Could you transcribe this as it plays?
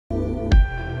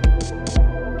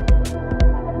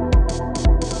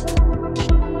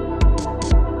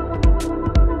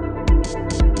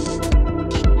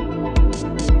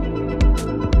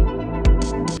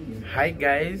Hi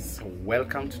guys,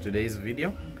 welcome to today's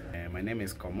video. My name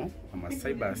is Komo. I'm a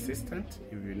cyber assistant.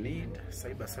 If you need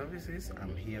cyber services,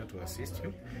 I'm here to assist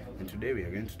you. And today we are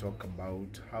going to talk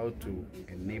about how to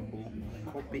enable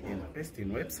copy and paste in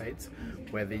websites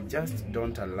where they just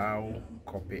don't allow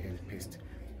copy and paste.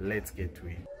 Let's get to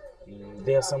it.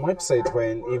 There are some websites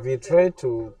when if you try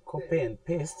to copy and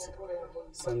paste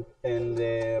and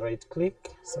right click,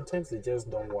 sometimes they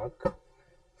just don't work.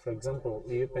 For example,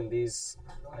 you open this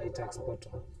iTax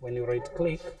portal. When you right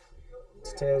click,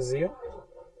 it tells you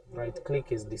right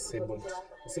click is disabled.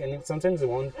 See, and sometimes you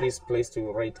want this place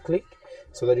to right click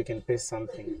so that you can paste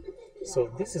something.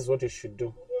 So this is what you should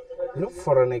do. Look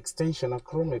for an extension, a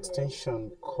Chrome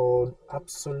extension called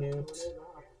Absolute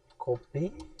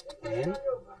Copy and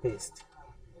Paste.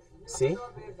 See,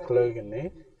 click on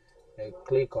it,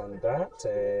 click on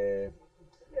that,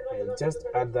 just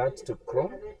add that to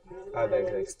Chrome, add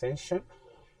that extension.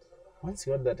 Once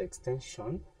you add that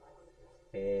extension,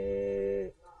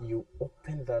 you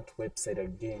open that website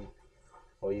again,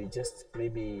 or you just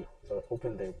maybe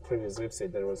open the previous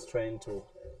website that you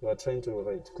were trying to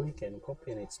right click and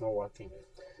copy and it's not working.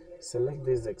 Select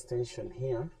this extension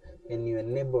here and you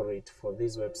enable it for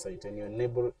this website, and you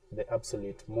enable the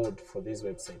absolute mode for this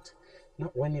website. Now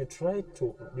when you try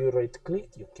to right click,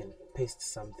 you can paste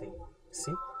something.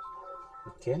 See,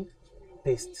 you can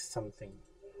paste something.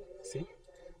 See,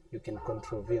 you can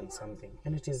Ctrl V on something,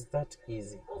 and it is that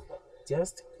easy.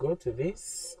 Just go to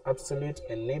this absolute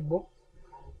enable,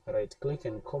 right click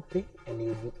and copy, and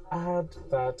you add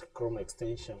that Chrome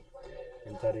extension,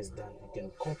 and that is done. You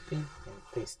can copy and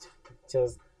paste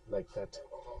just like that.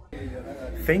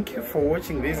 Thank you for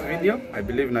watching this video. I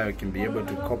believe now you can be able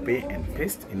to copy and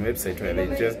paste in websites where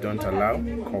they just don't allow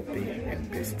copy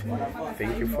and paste.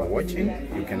 Thank you for watching.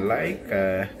 You can like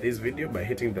this video by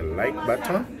hitting the like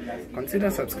button. Consider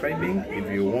subscribing if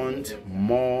you want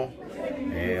more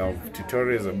of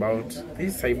tutorials about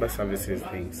these cyber services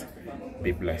things.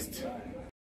 Be blessed.